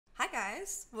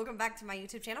guys, welcome back to my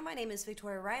YouTube channel. My name is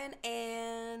Victoria Ryan,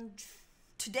 and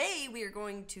today we are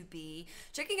going to be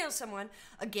checking out someone.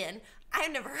 Again,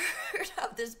 I've never heard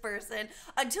of this person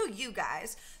until you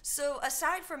guys. So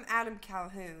aside from Adam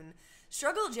Calhoun,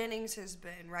 Struggle Jennings has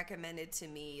been recommended to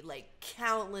me like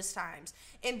countless times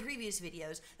in previous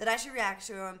videos that I should react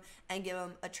to him and give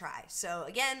him a try. So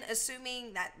again,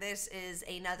 assuming that this is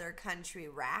another country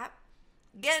rap,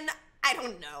 again, I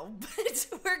don't know, but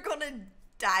we're gonna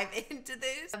dive into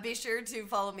this. Be sure to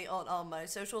follow me on all my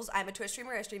socials. I'm a Twitch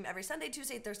streamer. I stream every Sunday,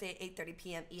 Tuesday, Thursday at 8:30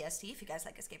 p.m. EST if you guys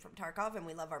like Escape from Tarkov, and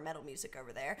we love our metal music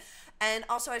over there. And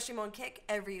also I stream on Kick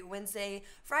every Wednesday,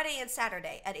 Friday, and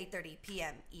Saturday at 8:30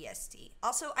 p.m. EST.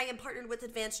 Also, I am partnered with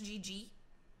Advancedgg.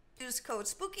 Use code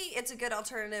SPOOKY. It's a good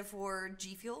alternative for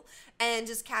G Fuel and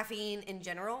just caffeine in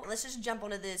general. Let's just jump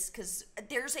onto this because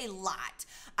there's a lot.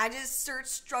 I just searched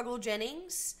Struggle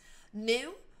Jennings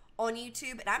new on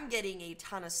YouTube, and I'm getting a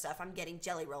ton of stuff. I'm getting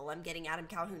Jelly Roll, I'm getting Adam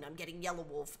Calhoun, I'm getting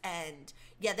Yelawolf, and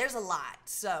yeah, there's a lot.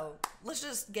 So let's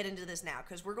just get into this now,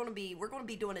 because we're gonna be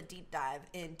doing a deep dive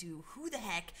into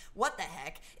what the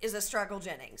heck is a Struggle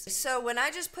Jennings. So when I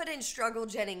just put in Struggle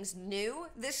Jennings new,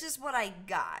 this is what I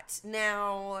got.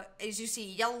 Now, as you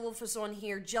see, Yelawolf is on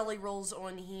here, Jelly Roll's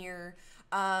on here.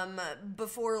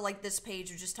 Before like this page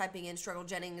of just typing in Struggle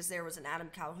Jennings, there was an Adam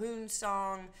Calhoun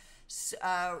song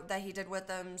that he did with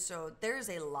them, so there's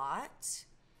a lot.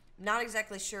 Not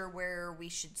exactly sure where we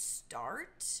should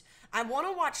start. I want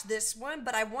to watch this one,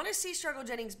 but I want to see Struggle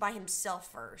Jennings by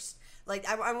himself first. Like,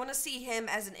 I want to see him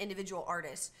as an individual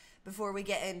artist before we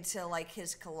get into, like,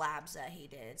 his collabs that he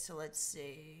did. So let's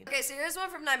see. Okay, so here's one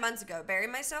from 9 months ago. Bury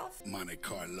Myself. Monte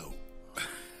Carlo.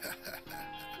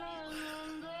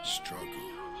 Struggle.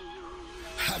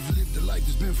 I've lived a life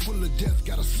that's been full of death.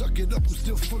 Gotta suck it up, I'm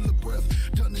still full of breath.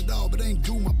 Done it all, but ain't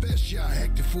do my best. Yeah, I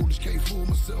acted foolish, can't fool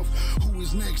myself. Who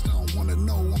is next? I don't wanna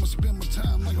know. I'ma spend my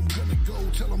time like I'm gonna go.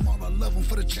 Tell them all I love them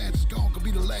for the chance it's gone. Could be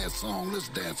the last song, let's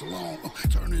dance along.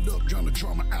 Turn it up, trying to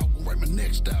draw my out. Go write my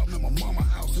next album at my mama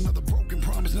house. Another broken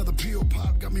promise, another pill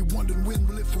pop. Got me wondering when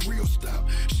will it for real stop.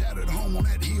 Shattered home on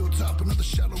that hilltop. Another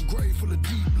shallow grave full of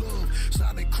deep love.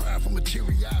 Silent cry from a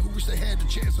teary eye. Who wish they had the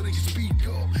chance so they could speak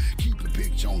up. Keep the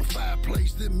picture on the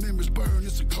fireplace, them memories burn,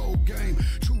 it's a cold game.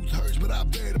 Truth hurts, but I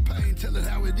bear the pain. Tell it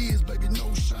how it is, baby,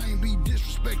 no shame. Be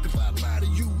disrespect if I lie to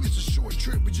you. It's a short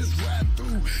trip, we just ride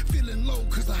through. Feeling low,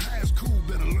 cause the high is cool.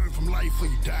 Better learn from life or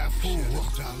you die fool.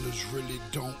 Dollars really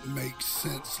don't make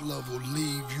sense. Love will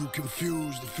leave you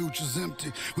confused. The future's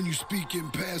empty when you speak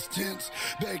in past tense.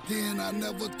 Back then, I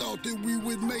never thought that we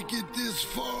would make it this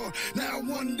far. Now I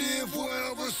wonder if we'll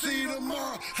ever see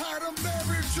tomorrow. I done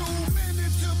buried too many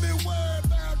to be worried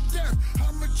about death.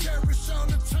 I'ma cherish all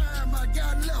the time I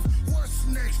got left. What's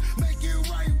next? Make it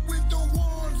right with the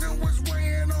ones that was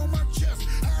weighing on my chest.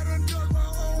 I done dug my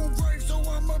own grave, so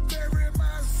I'ma bury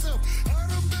myself. I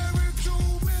done buried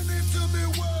too many to be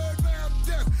worried about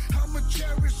death. I'ma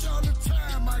cherish all the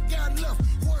time I got left.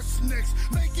 What's next?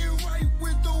 Make it right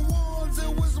with the ones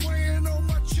that was weighing on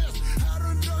my chest. I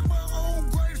done dug my own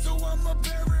grave, so I'ma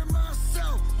bury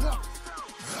myself.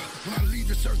 When I leave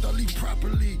this earth, I leave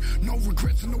properly. No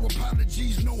regrets and no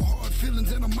apologies. No hard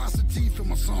feelings, animosity. Feel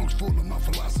my songs full of my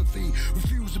philosophy.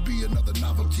 Refuse to be another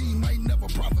novelty. Might never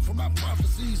profit from my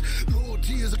prophecies.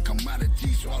 Loyalty is a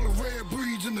commodity, so all the rare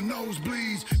breeds and the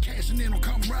nosebleeds. Cashing in on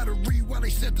camaraderie while they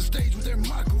set the stage with their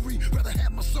mockery. Rather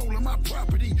have my soul and my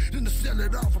property than to sell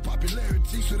it off for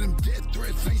popularity. So them death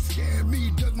threats ain't scaring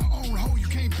me. Dug my own hole, you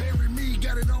can't bury me.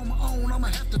 Got it on my own, I'ma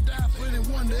have to die for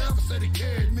anyone that ever said it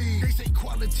carried me. They say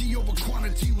quality over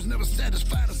quantity, was never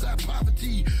satisfied inside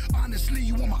poverty. Honestly,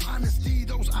 you want my honesty?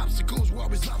 Those obstacles were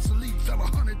always obsolete. Fell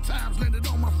 100 times, landed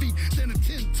on my feet, standing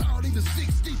 10 tall, even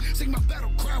 6 deep. Sing my battle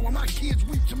cry while my kids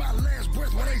weep to my last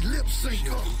breath while they lips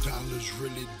sync up. Dollars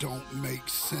really don't make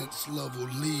sense. Love will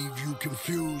leave you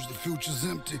confused. The future's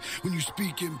empty when you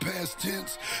speak in past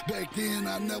tense. Back then,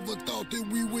 I never thought that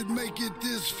we would make it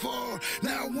this far.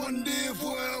 Now I wonder if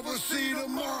we'll ever see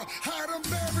tomorrow. I done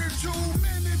buried too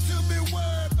many to be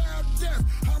worried about death.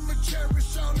 I'ma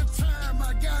cherish all the time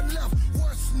I got left.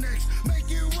 What's next? Make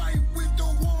it right with the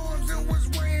ones that was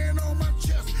weighing on my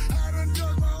chest. I done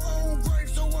dug my own grave,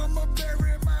 so I'ma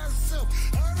bury myself.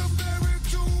 I done buried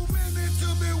too many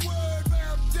to be worried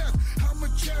about death. I'ma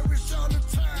cherish all the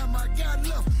time I got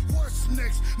left. What's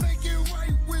next? Make it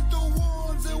right with the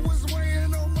ones that was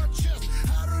weighing on my chest.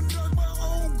 I done dug my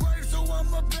own grave, so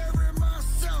I'ma bury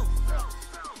myself.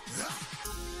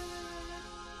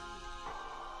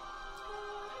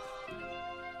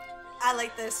 I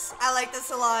like this. I like this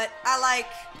a lot. I like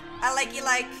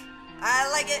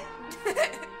it.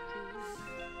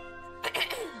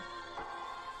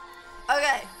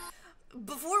 Okay.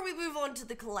 Before we move on to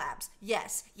the collabs,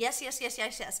 yes.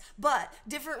 But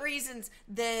different reasons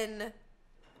than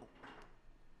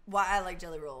why I like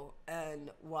Jelly Roll and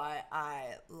why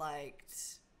I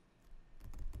liked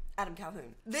Adam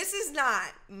Calhoun. This is not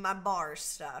my bar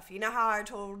stuff. You know how I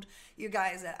told you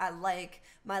guys that I like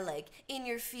my like in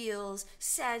your feels,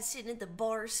 sad sitting at the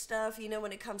bar stuff, you know,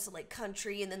 when it comes to like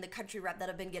country and then the country rap that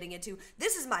I've been getting into.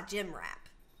 This is my gym rap.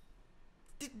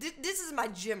 This is my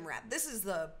gym rap. This is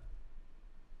the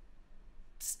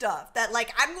stuff that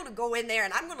like I'm gonna go in there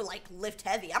and I'm gonna like lift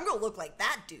heavy. I'm gonna look like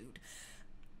that dude.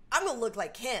 I'm gonna look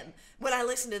like him when I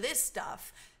listen to this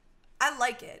stuff. I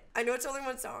like it. I know it's only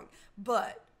one song,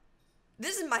 but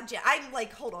this is my gym. I'm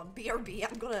like, hold on, BRB.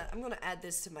 I'm gonna add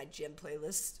this to my gym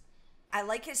playlist. I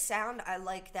like his sound. I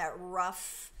like that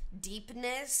rough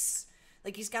deepness.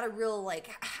 Like he's got a real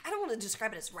like, I don't want to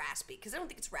describe it as raspy because I don't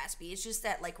think it's raspy. It's just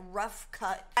that like rough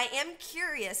cut. I am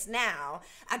curious now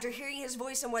after hearing his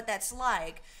voice and what that's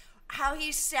like, how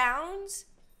he sounds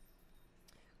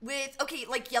with, okay,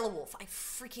 like Yelawolf. I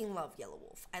freaking love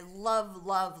Yelawolf. I love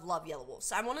Yelawolf.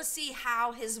 So I want to see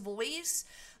how his voice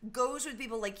goes with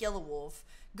people like Yelawolf,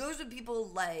 goes with people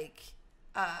like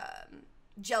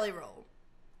Jelly Roll.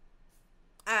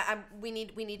 We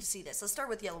need to see this. Let's start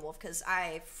with Yelawolf because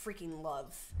I freaking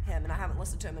love him and I haven't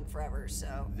listened to him in forever.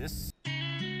 So this.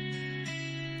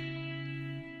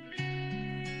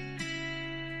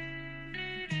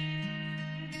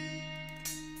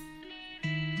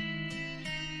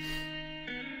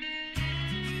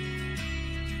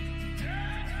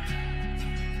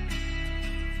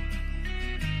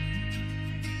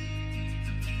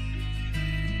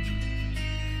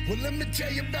 Well, let me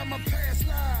tell you about my past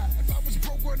life. I was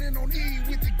broke running on E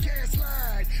with the gas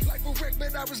line. Life a wreck,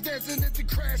 but I was dancing at the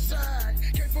crash side.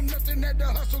 Came from nothing, had to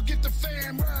hustle, get the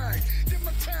fam right. Did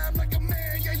my time like a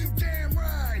man, yeah, you damn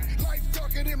right. Life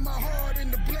darker than my heart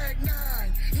in the black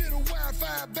nine. Little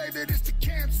Wi-Fi, baby, this the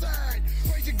campsite.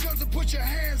 Raise your guns and put your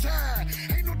hands high.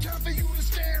 Ain't no time for you to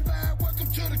stand by. Welcome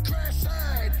to the crash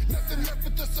side. Nothing left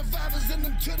but the survivors and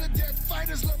them to the death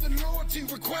fighters. Love and loyalty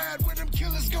required where them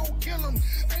killers gon' kill them.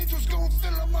 Angels gon'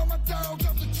 fill them, all my dogs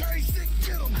off the train, sick,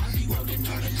 get them. I be rolling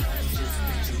all the time, just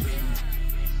picturing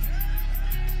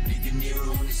Big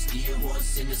Nero on the steel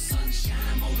horse in the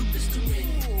sunshine, motor blistering.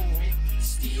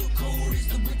 Steel cold as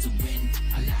the winter wind.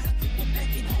 A lot of people back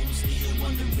at home still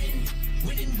wondering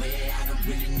when and where. I don't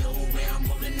really know where I'm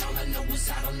rolling. All I know is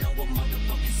I don't know what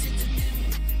motherfucking sent to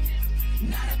them.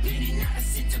 Not a penny, not a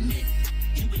sentiment.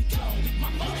 Here we go. If my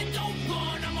motor don't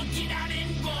run, I'ma get out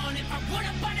and run. If I run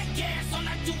up on the gas, all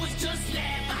I do is just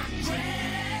laugh. I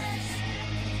crash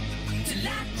till I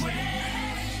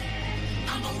crash.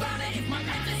 I'm a rider. If my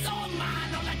life is all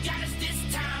mine, all I got is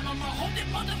this time. I'm a holy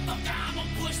motherfucker. I'ma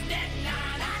push that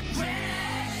line. I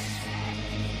crash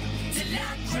till I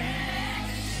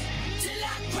crash. Till I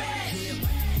crash.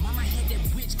 Yeah. Mama had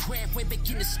that witchcraft way back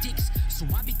in the sticks, so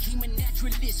I became a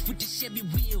naturalist with the Chevy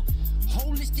wheel.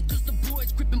 Holistic cause the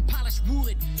boys gripping polished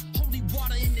wood. Holy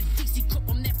water in the Dixie cup,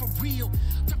 I'm that for real.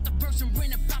 Dropped the burst and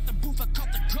ran about the booth, I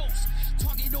caught the ghost.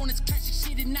 Target on his classic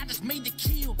shit and I just made the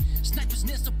kill. Sniper's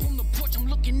nest up on the porch, I'm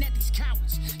looking at these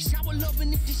cowards. Shower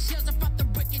loving empty shells about the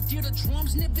record deal. The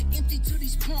drums never empty to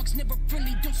these punks, never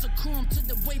friendly. Don't succumb to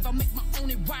the wave, I make my own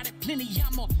and ride it plenty.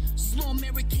 I'm a slow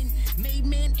American, made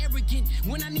man arrogant.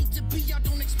 When I need to be, I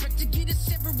don't expect to get a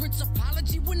severance.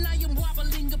 Apology when I am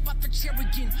wobbling about the chair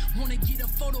again. Wanna get a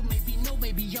photo, maybe no,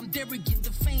 maybe I'm there again.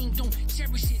 The fame, don't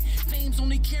cherish it. Fame's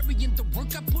only carrying the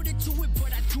work, I put it to it,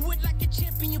 but I do it like a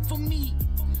champion for me.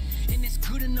 And it's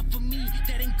good enough for me,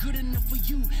 that ain't good enough for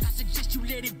you. I suggest you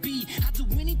let it be. I'll do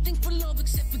anything for love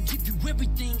except for give you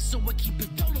everything, so I keep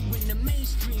it dolo in the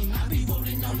mainstream. I be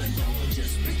rolling all alone,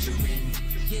 just picturing.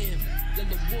 Yeah,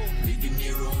 Yelawolf. Big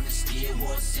Nero on the steel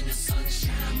horse in the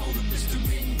sunshine, motor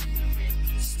blistering.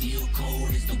 Steel cold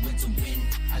as the winter wind.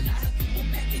 A lot of people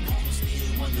back at home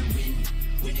still wondering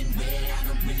when and where. I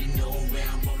don't really know where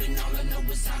I'm rolling. All I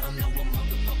know is I don't know what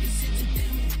motherfucking sent to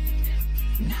them.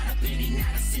 Not a penny,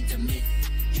 not a sentiment.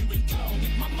 Here we go.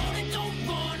 If my motor don't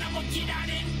run, I'ma get out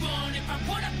and run. If I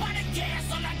run up on the gas,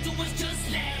 all I do is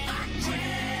just laugh. I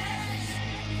crash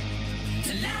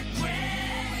till I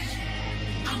crash.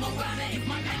 I'm a rider. If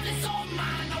my life is all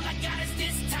mine, all I got is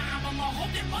this time. I'm a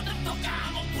holy motherfucker.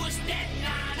 I'ma push that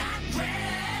line. I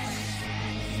crash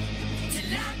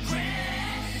till I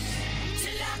crash.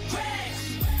 Till I crash.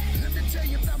 Let me tell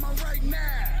you about my right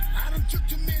now. I done took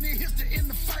too many hits to end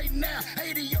the fight now.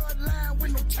 80-yard line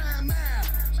with no timeout.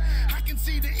 I can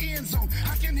see the end zone.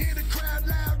 I can hear the crowd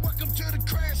loud. Welcome to the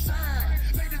crash sign.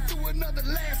 Made it through another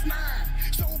last night.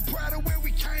 So proud of where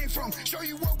we came from. Show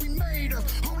you what we made of.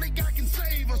 Only God can save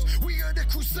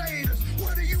crusaders.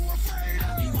 What are you afraid of?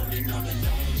 I'll be rolling all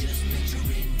alone, just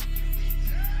picturing.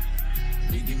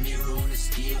 Big mirror on a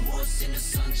steel horse in the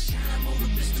sunshine, over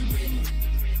blistering.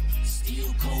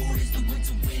 Steel cold as the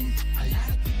winter wind. A lot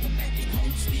of people back at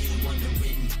home still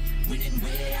wondering when and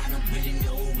where. I don't really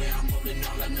know where I'm rolling.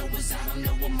 All I know is I don't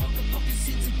know what motherfuckers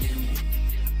sent to them.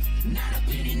 Not a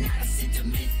penny, not a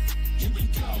sentiment. Here we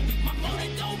go. If my motor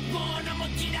don't run, I'ma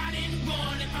get out and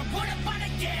run. If I run up on the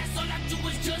gas, all I do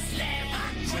is just laugh. I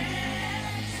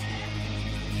crash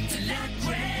till I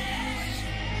crash.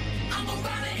 I'm a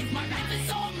rider. If my life is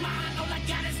all mine, all I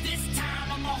got is this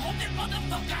time. I'ma hold that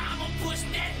motherfucker. I'ma push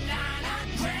that line. I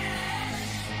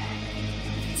crash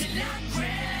till I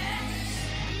crash,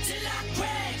 till I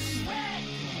crash.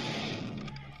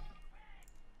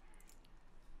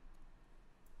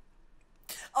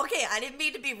 Okay, I didn't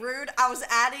mean to be rude. I was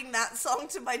adding that song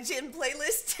to my Jen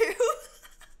playlist too.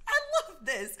 I love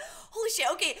this. Holy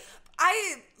shit. Okay,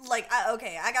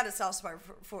 I got a soft spot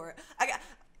for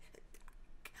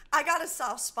I got a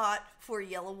soft spot for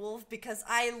Yelawolf because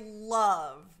I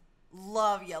love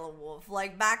Yelawolf.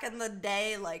 Like back in the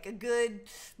day, like a good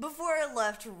before I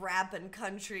left rap and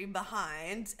country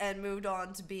behind and moved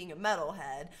on to being a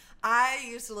metalhead, I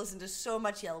used to listen to so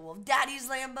much Yelawolf. Daddy's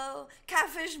Lambo,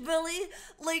 Catfish Billy,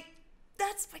 like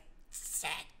that's my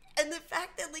set. And the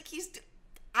fact that like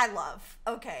I love.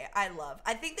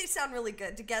 I think they sound really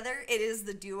good together. It is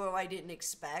the duo I didn't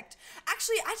expect.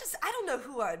 Actually, I don't know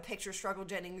who I would picture Struggle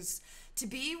Jennings to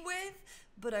be with,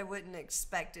 but I wouldn't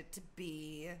expect it to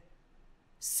be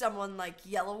someone like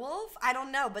Yelawolf. I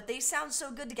don't know, but they sound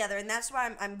so good together, and that's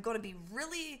why I'm going to be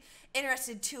really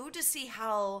interested too to see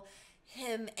how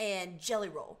him and Jelly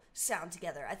Roll sound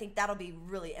together. I think that'll be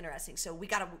really interesting. So we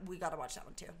gotta watch that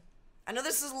one too. I know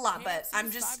this is a lot, but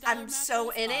I'm so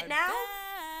in it now.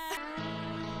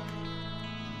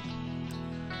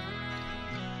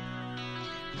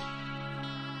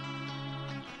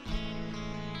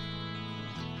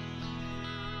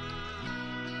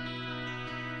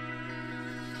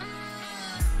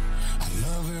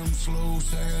 Love him slow,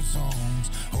 sad songs,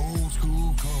 old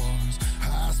school cars,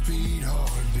 high speed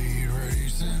heartbeat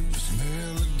racing, the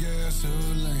smell of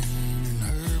gasoline and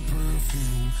her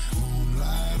perfume,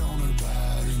 moonlight on her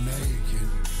body naked,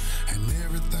 and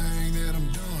everything that I'm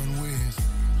done with,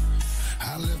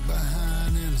 I left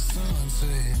behind in the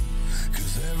sunset,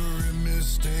 'cause every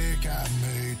mistake I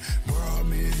made brought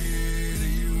me here to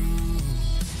you.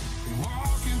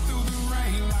 Walking through the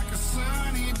rain like a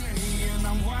sunny day, and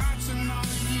I'm watching all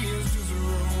the years just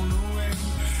roll away,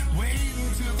 waiting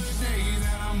till the day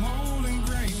that I'm holding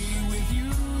gray with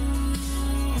you.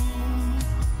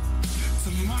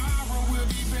 Tomorrow will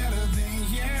be better than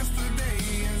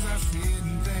yesterday, as I sit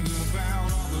and think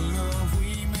about all the love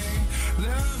we made,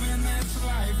 loving this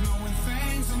life, knowing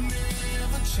things will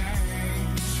never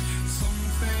change. Some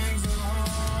things are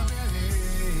hard to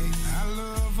hate. I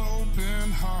love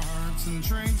open hearts and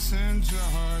drinks in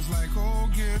jars like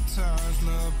old guitars,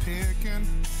 love picking.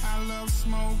 I love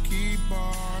smoky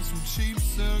bars with cheap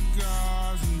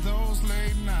cigars and those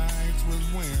late nights with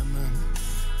women,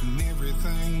 and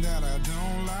everything that I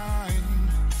don't like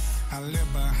I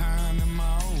left behind in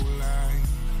my old life.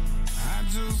 I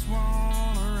just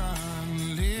wanna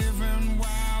run, living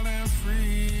wild and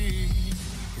free,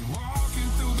 walking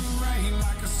through the rain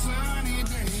like a sunny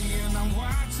day, and I'm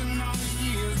watching all the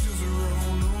years just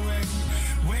roll away,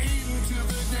 waiting till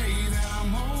the day that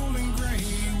I'm holding gray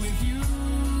with you.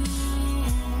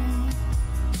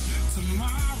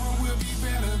 Tomorrow will be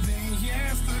better than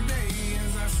yesterday,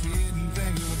 as I sit and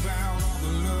think about all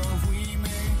the love we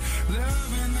made,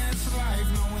 loving this life,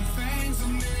 knowing things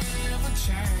will never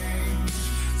change.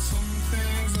 Some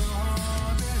things are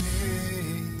hard to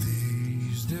hate.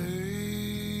 These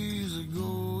days are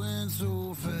going so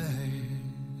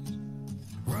fast,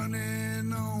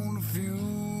 running on the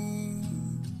fume,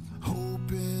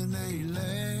 hoping they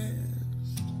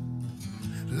last,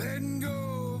 letting go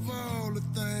of all the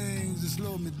things that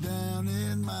slowed me down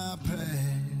in my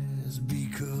past,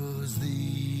 because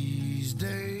these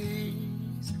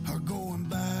days are going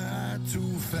by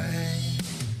too fast.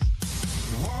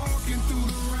 Walking through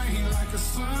the rain like a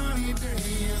sunny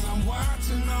day, as I'm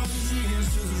watching all these years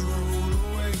just roll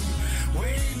away,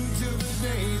 waiting till the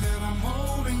day that I'm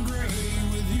holding gray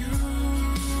with you.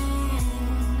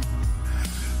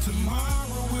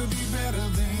 Tomorrow will be better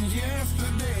than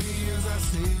yesterday, as I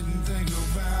sit and think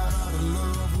about all the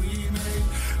love we made,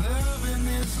 loving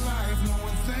this life,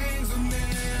 knowing things will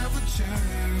never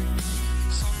change.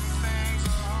 Some things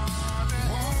are hard to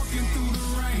walking through the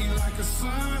rain like a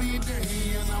sunny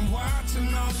day, as I'm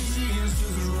watching all these years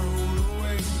just roll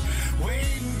away,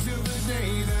 waiting till the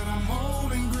day that I'm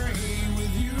holding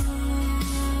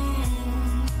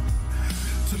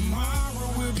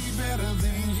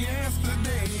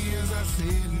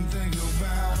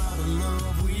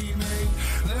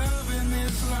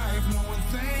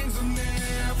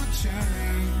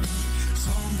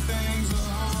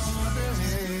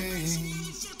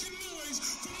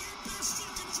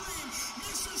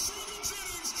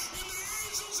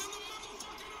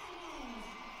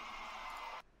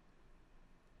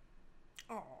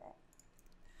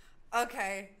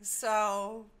Okay,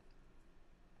 so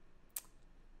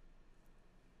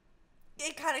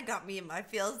it kind of got me in my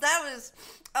feels. That was,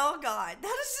 oh god,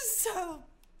 that is just so.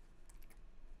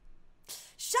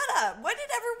 Shut up. When did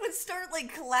everyone start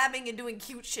like collabing and doing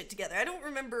cute shit together? I don't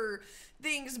remember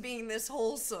things being this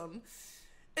wholesome.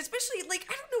 Especially, like,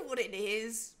 I don't know what it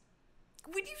is.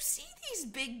 When you see these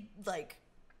big, like,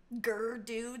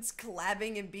 dudes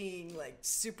collabing and being, like,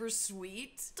 super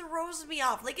sweet, it throws me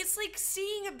off. Like, it's like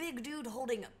seeing a big dude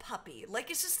holding a puppy.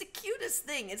 Like, it's just the cutest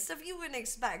thing. It's stuff you wouldn't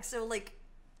expect. So, like,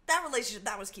 that relationship,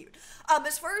 that was cute.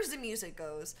 As far as the music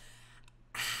goes,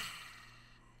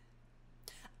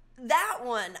 that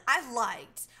one I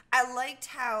liked. I liked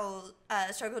how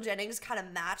Struggle Jennings kind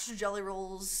of matched Jelly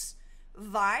Roll's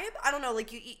vibe. I don't know, like,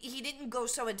 he didn't go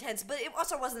so intense, but it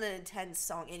also wasn't an intense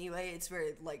song anyway. It's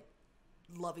very, like,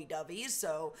 lovey-dovey,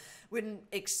 so wouldn't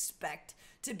expect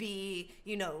to be,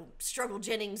 you know, Struggle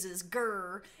Jennings's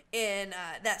grr in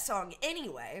that song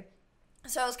anyway.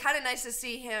 So it was kind of nice to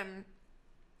see him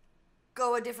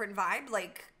go a different vibe,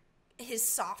 like his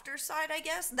softer side, I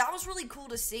guess. That was really cool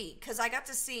to see, because I got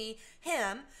to see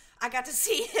him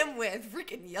with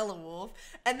freaking Yelawolf,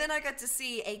 and then I got to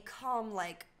see a calm,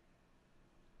 like,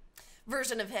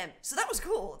 version of him. So that was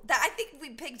cool. That I think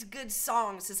we picked good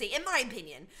songs to see, in my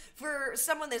opinion, for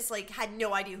someone that's like had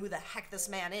no idea who the heck this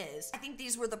man is. I think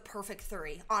these were the perfect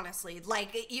three, honestly.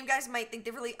 Like, you guys might think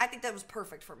differently. I think that was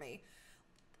perfect for me.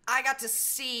 I got to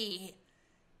see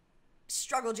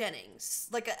Struggle Jennings,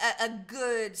 like a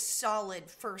good solid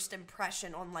first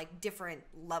impression on like different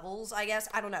levels, I guess.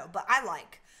 I don't know, but I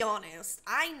like, to be honest,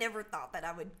 I never thought that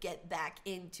I would get back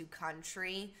into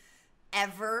country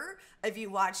ever. If you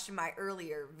watched my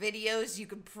earlier videos, you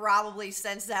could probably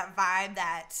sense that vibe,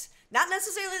 that not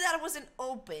necessarily that I wasn't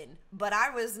open, but I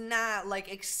was not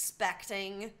like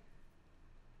expecting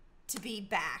to be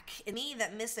back. And me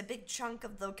that missed a big chunk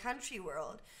of the country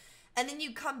world. And then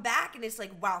you come back and it's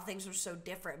like, wow, things are so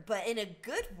different, but in a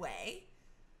good way.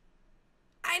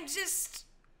 I'm just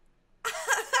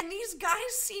and these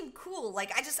guys seem cool.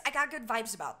 Like, I got good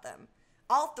vibes about them.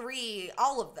 All three,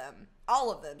 all of them.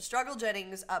 Struggle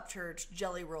Jennings, Upchurch,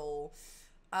 Jelly Roll,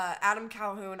 Adam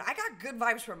Calhoun. I got good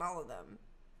vibes from all of them.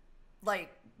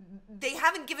 Like, they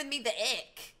haven't given me the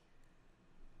ick.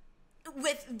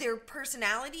 With their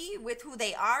personality, with who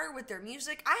they are, with their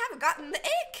music, I haven't gotten the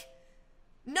ick.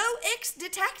 No icks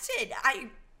detected.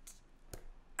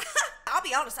 I'll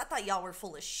be honest, I thought y'all were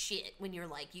full of shit when you're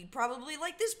like, you'd probably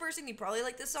like this person, you'd probably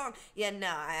like this song. Yeah,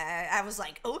 no, I was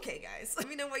like, okay, guys. Let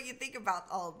me know what you think about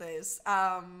all this.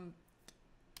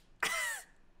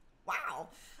 Wow.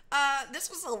 This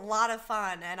was a lot of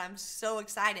fun, and I'm so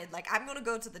excited. Like, I'm gonna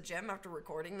go to the gym after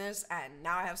recording this, and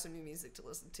now I have some new music to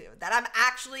listen to that I'm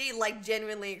actually, like,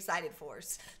 genuinely excited for.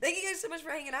 Thank you guys so much for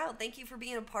hanging out. Thank you for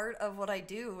being a part of what I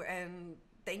do, and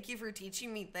thank you for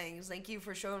teaching me things. Thank you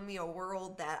for showing me a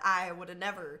world that I would have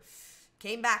never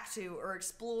came back to or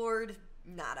explored.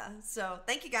 Nada. So,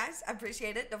 thank you guys. I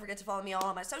appreciate it. Don't forget to follow me all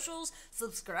on my socials,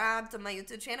 subscribe to my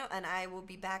YouTube channel, and I will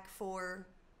be back for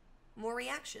more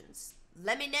reactions.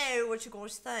 Let me know what you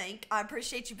guys think. I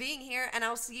appreciate you being here, and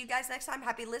I'll see you guys next time.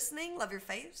 Happy listening. Love your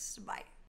face. Bye.